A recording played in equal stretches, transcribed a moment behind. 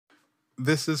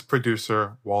This is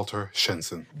producer Walter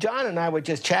Shenson. John and I were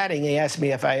just chatting. He asked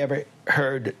me if I ever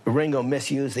heard Ringo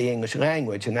misuse the English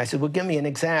language. And I said, well, give me an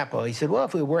example. He said, well,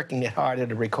 if we were working it hard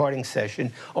at a recording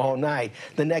session all night,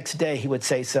 the next day he would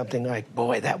say something like,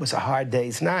 boy, that was a hard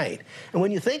day's night. And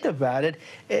when you think about it,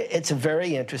 it's a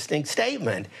very interesting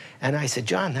statement. And I said,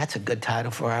 John, that's a good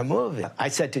title for our movie. I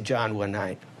said to John one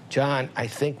night, John, I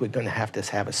think we're going to have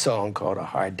a song called A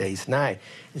Hard Day's Night.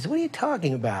 He said, what are you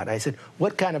talking about? I said,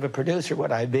 what kind of a producer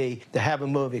would I be to have a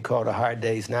movie called A Hard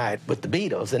Day's Night with the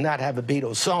Beatles and not have a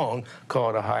Beatles song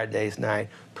called A Hard Day's Night?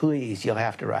 Please, you'll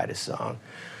have to write a song.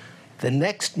 The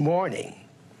next morning,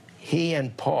 he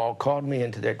and Paul called me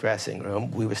into their dressing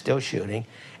room. We were still shooting,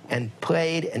 and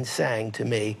played and sang to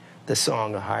me the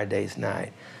song A Hard Day's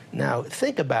Night. Now,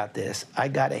 think about this. I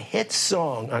got a hit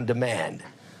song on demand.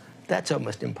 That's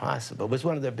almost impossible. It was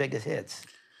one of their biggest hits.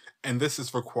 And this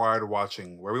is Required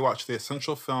Watching, where we watch the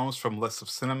essential films from lists of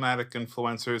cinematic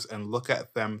influencers and look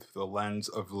at them through the lens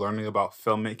of learning about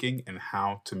filmmaking and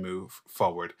how to move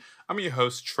forward. I'm your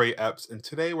host, Trey Epps, and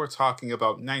today we're talking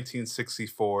about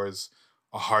 1964's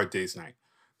A Hard Day's Night.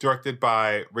 Directed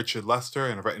by Richard Lester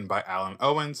and written by Alan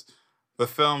Owens, the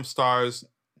film stars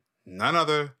none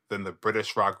other than the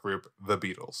British rock group The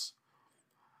Beatles.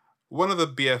 One of the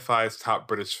BFI's top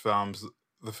British films,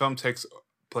 the film takes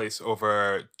place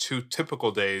over 2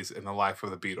 typical days in the life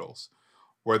of the Beatles,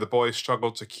 where the boys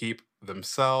struggle to keep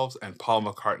themselves and Paul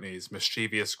McCartney's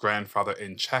mischievous grandfather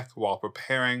in check while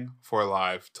preparing for a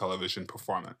live television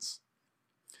performance.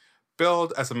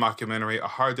 Billed as a mockumentary, A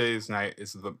Hard Day's Night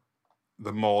is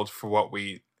the mold for what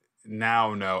we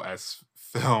now know as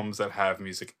films that have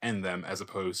music in them as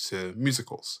opposed to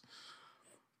musicals.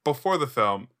 Before the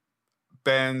film,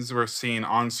 bands were seen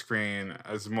on screen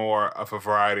as more of a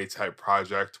variety type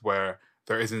project where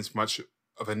there isn't much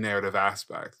of a narrative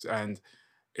aspect and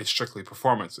it's strictly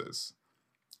performances.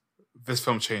 This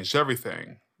film changed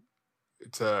everything.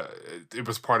 It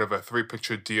was part of a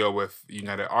 3-picture deal with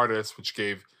United Artists, which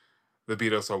gave the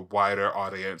Beatles a wider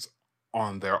audience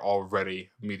on their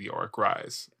already meteoric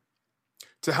rise.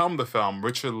 To helm the film,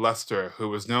 Richard Lester, who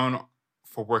was known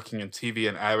for working in TV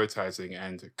and advertising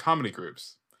and comedy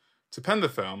groups. To pen the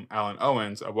film, Alan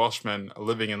Owens, a Welshman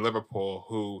living in Liverpool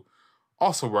who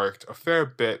also worked a fair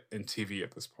bit in TV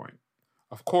at this point.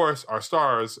 Of course, our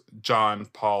stars, John,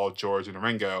 Paul, George, and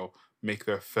Ringo, make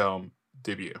their film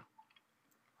debut.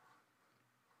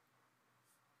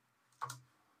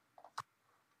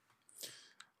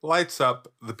 Lights up,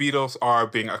 the Beatles are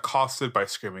being accosted by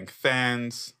screaming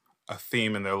fans, a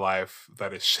theme in their life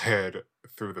that is shared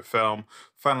through the film.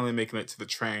 Finally making it to the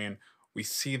train, we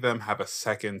see them have a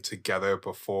second together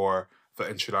before the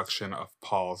introduction of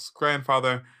Paul's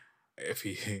grandfather. If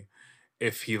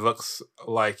he looks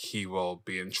like he will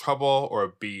be in trouble or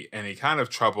be any kind of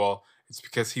trouble, it's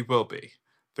because he will be.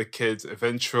 The kids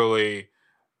eventually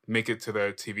make it to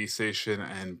their TV station,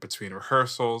 and between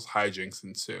rehearsals, hijinks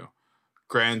ensue.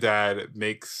 Granddad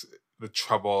makes the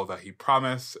trouble that he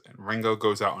promised, and Ringo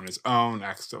goes out on his own,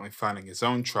 accidentally finding his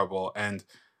own trouble, and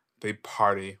they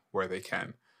party where they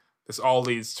can. This all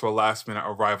leads to a last-minute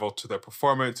arrival to their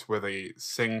performance where they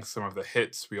sing some of the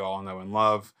hits we all know and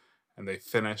love, and they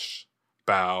finish,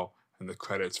 bow, and the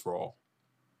credits roll.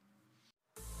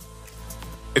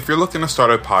 If you're looking to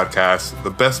start a podcast,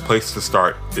 the best place to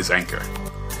start is Anchor.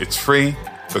 It's free.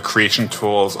 The creation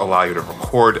tools allow you to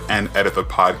record and edit the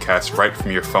podcast right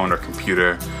from your phone or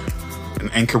computer,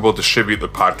 and Anchor will distribute the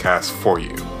podcast for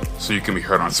you, so you can be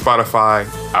heard on Spotify,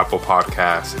 Apple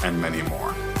Podcasts, and many more.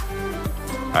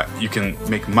 You can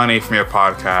make money from your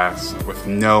podcast with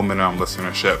no minimum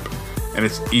listenership, and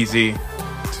it's easy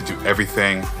to do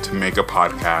everything to make a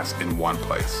podcast in one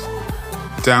place.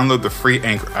 Download the free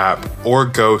Anchor app or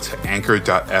go to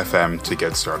anchor.fm to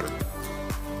get started.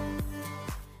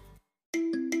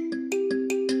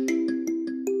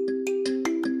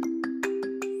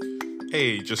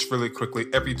 Hey, just really quickly,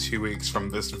 every 2 weeks from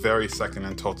this very second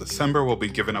until December, we'll be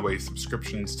giving away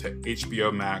subscriptions to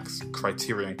HBO Max,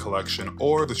 Criterion Collection,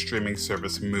 or the streaming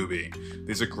service Mubi.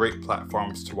 These are great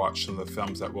platforms to watch some of the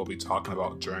films that we'll be talking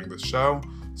about during the show.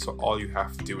 So all you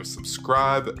have to do is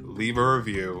subscribe, leave a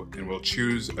review, and we'll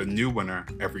choose a new winner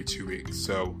every 2 weeks.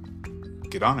 So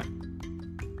get on it.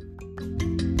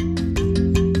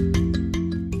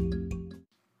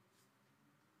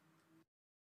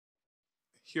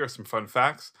 Here are some fun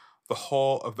facts. The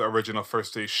whole of the original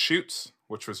first day shoots,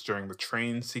 which was during the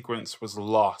train sequence, was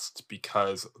lost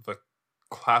because the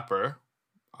clapper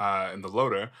in the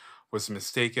loader was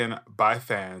mistaken by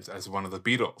fans as one of the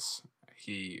Beatles.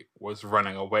 He was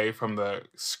running away from the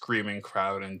screaming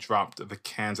crowd and dropped the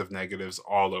cans of negatives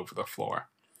all over the floor.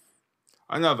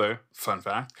 Another fun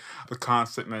fact: the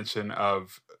constant mention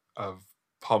of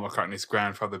Paul McCartney's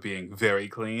grandfather being very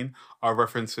clean are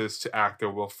references to actor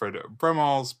Wilfred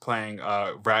Brimall's playing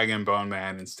Rag and Bone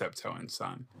Man in Steptoe and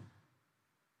Son.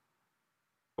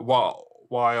 While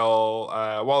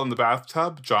in the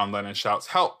bathtub, John Lennon shouts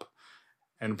 "Help!"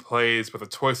 and plays with a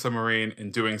toy submarine.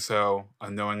 In doing so,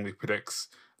 unknowingly predicts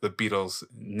the Beatles'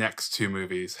 next two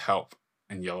movies, Help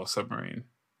and Yellow Submarine.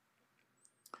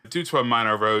 Due to a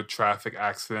minor road traffic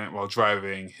accident while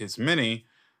driving his Mini,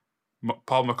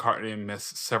 Paul McCartney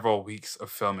missed several weeks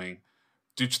of filming.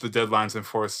 Due to the deadlines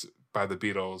enforced by the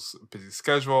Beatles' busy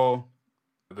schedule,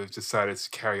 they've decided to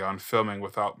carry on filming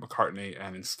without McCartney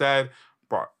and instead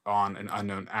brought on an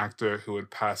unknown actor who would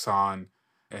pass on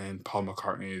in Paul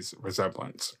McCartney's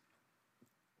resemblance.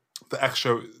 The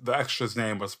extra's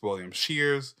name was William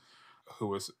Shears, who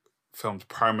was filmed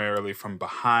primarily from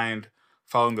behind.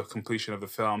 Following the completion of the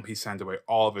film, he signed away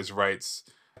all of his rights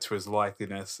to his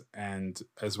likeness, and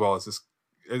as well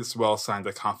signed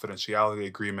a confidentiality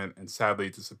agreement and sadly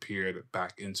disappeared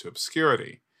back into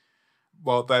obscurity.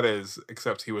 Well, that is,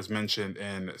 except he was mentioned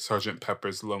in Sgt.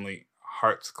 Pepper's Lonely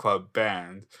Hearts Club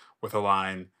Band with a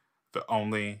line, the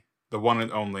one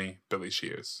and only Billy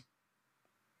Shears.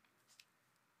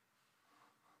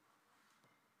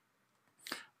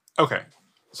 Okay,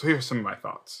 so here's some of my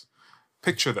thoughts.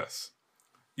 Picture this.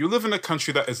 You live in a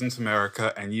country that isn't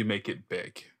America and you make it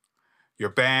big. Your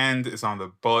band is on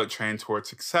the bullet train towards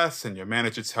success and your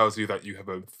manager tells you that you have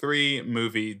a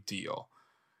 3-movie deal.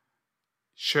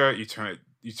 Sure, you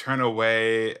turn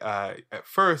away at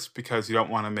first because you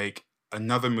don't want to make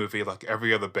another movie like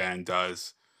every other band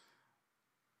does,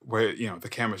 where the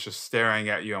camera's just staring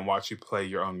at you and watch you play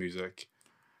your own music.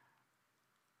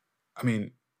 I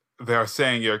mean, they are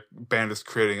saying your band is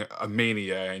creating a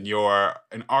mania and you're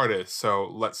an artist, so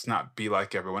let's not be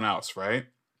like everyone else, right?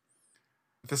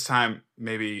 This time,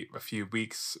 maybe a few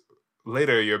weeks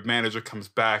later, your manager comes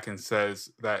back and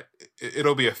says that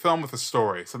it'll be a film with a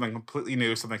story, something completely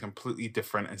new, something completely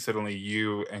different, and suddenly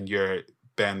you and your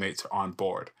bandmates are on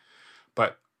board.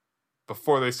 But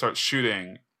before they start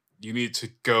shooting, you need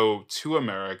to go to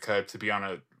America to be on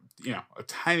a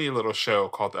tiny little show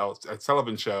called the Ed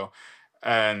Sullivan Show,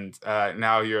 and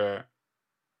now you're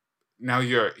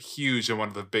huge in one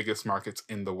of the biggest markets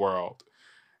in the world,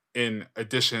 in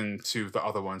addition to the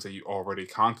other ones that you already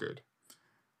conquered.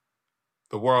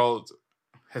 The world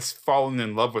has fallen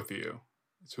in love with you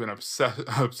to an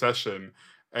obsession,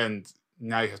 and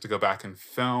now you have to go back and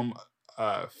film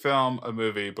a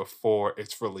movie before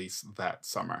it's released that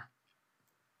summer.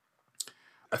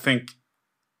 I think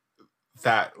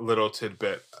that little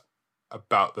tidbit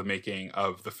about the making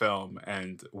of the film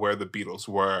and where the Beatles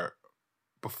were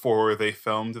before they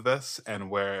filmed this and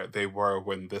where they were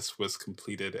when this was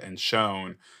completed and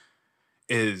shown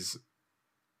is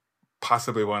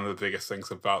possibly one of the biggest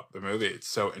things about the movie. It's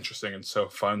so interesting and so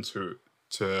fun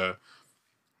to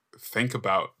think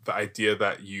about the idea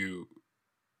that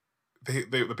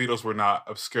the Beatles were not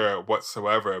obscure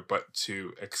whatsoever, but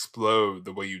to explode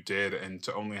the way you did and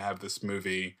to only have this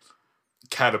movie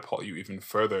catapult you even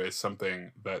further is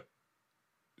something that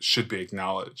should be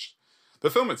acknowledged.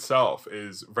 The film itself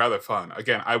is rather fun.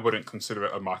 Again, I wouldn't consider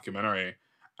it a mockumentary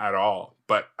at all,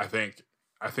 but I think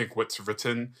what's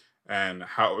written and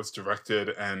how it was directed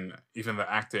and even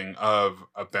the acting of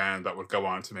a band that would go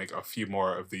on to make a few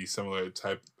more of these similar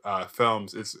type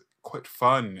films is quite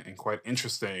fun and quite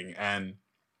interesting. And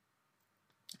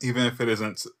even if it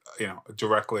isn't,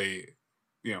 directly,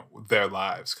 their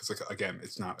lives, because again,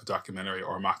 it's not a documentary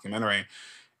or a mockumentary,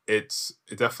 it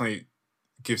definitely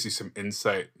gives you some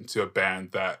insight into a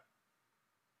band that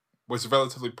was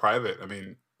relatively private. I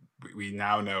mean, we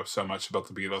now know so much about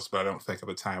the Beatles, but I don't think at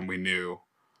the time we knew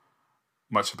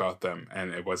much about them,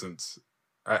 and it wasn't.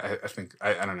 I think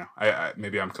I don't know. I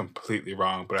maybe I'm completely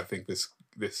wrong, but I think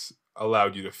this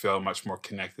allowed you to feel much more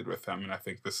connected with them, and I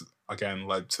think this again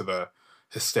led to the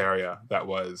hysteria that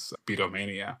was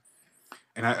Beatlemania.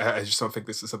 And I just don't think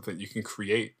this is something you can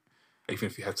create, even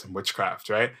if you had some witchcraft,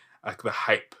 right? Like the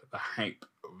hype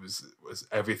was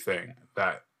everything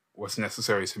that was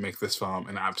necessary to make this film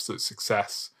an absolute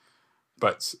success.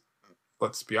 But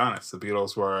let's be honest, the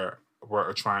Beatles were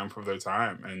a triumph of their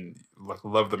time, and like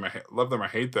love them or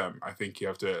hate them, I think you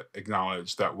have to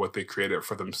acknowledge that what they created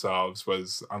for themselves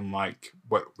was unlike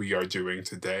what we are doing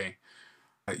today.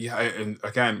 And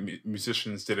again,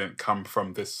 musicians didn't come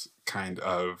from this kind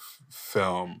of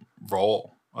film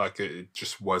role. Like it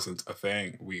just wasn't a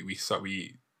thing. We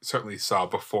certainly saw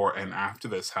before and after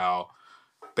this how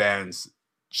bands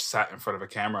sat in front of a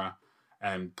camera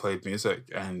and played music,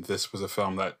 and this was a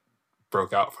film that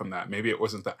broke out from that. Maybe it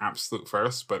wasn't the absolute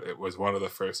first, but it was one of the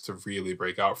first to really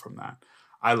break out from that.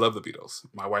 I love the Beatles.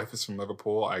 My wife is from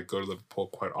Liverpool. I go to Liverpool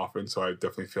quite often, so I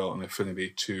definitely feel an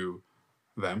affinity to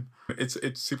them. It's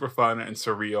super fun and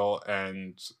surreal,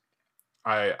 and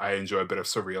I enjoy a bit of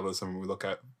surrealism when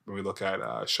we look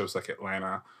at shows like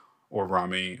Atlanta or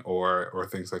Rami or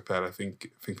things like that. I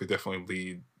think they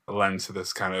definitely lend to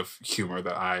this kind of humor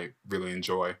that I really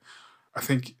enjoy. I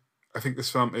think I think this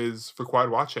film is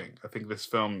required watching. I think this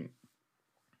film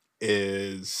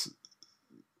is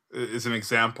is an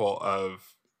example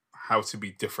of how to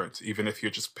be different, even if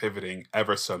you're just pivoting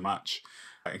ever so much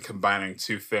and combining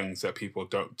two things that people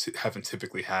haven't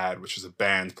typically had, which is a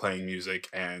band playing music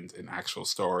and an actual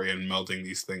story, and melding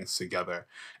these things together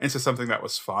into something that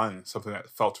was fun, something that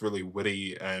felt really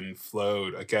witty and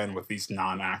flowed again with these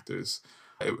non-actors.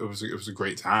 It was a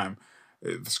great time.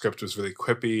 The script was really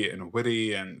quippy and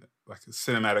witty, and like the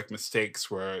cinematic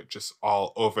mistakes were just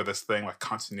all over this thing. Like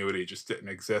continuity just didn't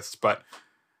exist, but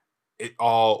it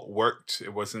all worked.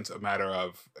 It wasn't a matter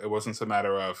of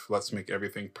let's make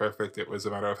everything perfect. It was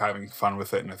a matter of having fun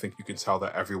with it, and I think you can tell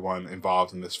that everyone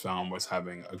involved in this film was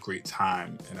having a great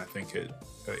time. And I think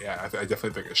I definitely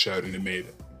think it showed, and it made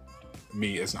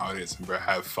me as an audience member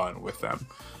have fun with them.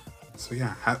 So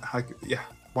yeah,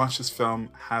 watch this film,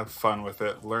 have fun with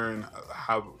it, learn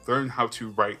how to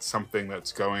write something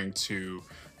that's going to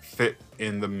fit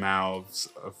in the mouths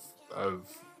of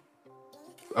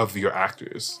of your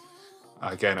actors.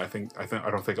 Again, I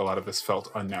don't think a lot of this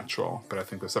felt unnatural, but I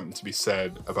think there's something to be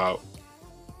said about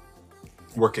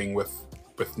working with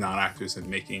non-actors and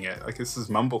making it like this is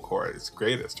mumblecore at its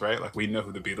greatest, right? Like we know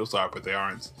who the Beatles are, but they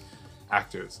aren't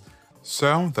actors.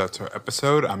 So that's our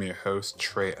episode. I'm your host,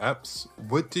 Trey Epps.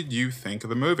 What did you think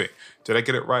of the movie? Did I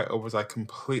get it right, or was I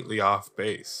completely off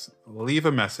base? Leave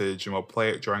a message and we'll play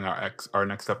it during our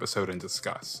next episode and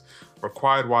discuss.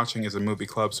 Required Watching is a movie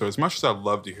club, so as much as I'd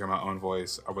love to hear my own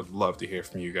voice, I would love to hear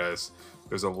from you guys.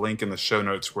 There's a link in the show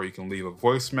notes where you can leave a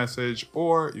voice message,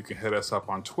 or you can hit us up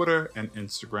on Twitter and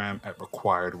Instagram at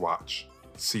Required Watch.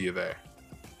 See you there.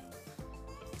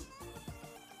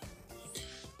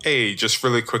 Hey, just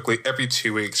really quickly, every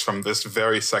 2 weeks from this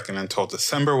very second until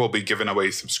December, we'll be giving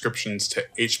away subscriptions to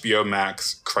HBO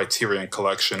Max, Criterion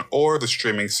Collection, or the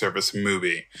streaming service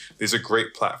Mubi. These are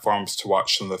great platforms to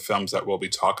watch some of the films that we'll be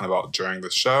talking about during the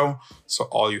show. So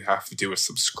all you have to do is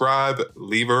subscribe,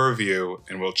 leave a review,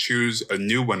 and we'll choose a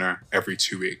new winner every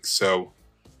 2 weeks. So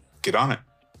get on it.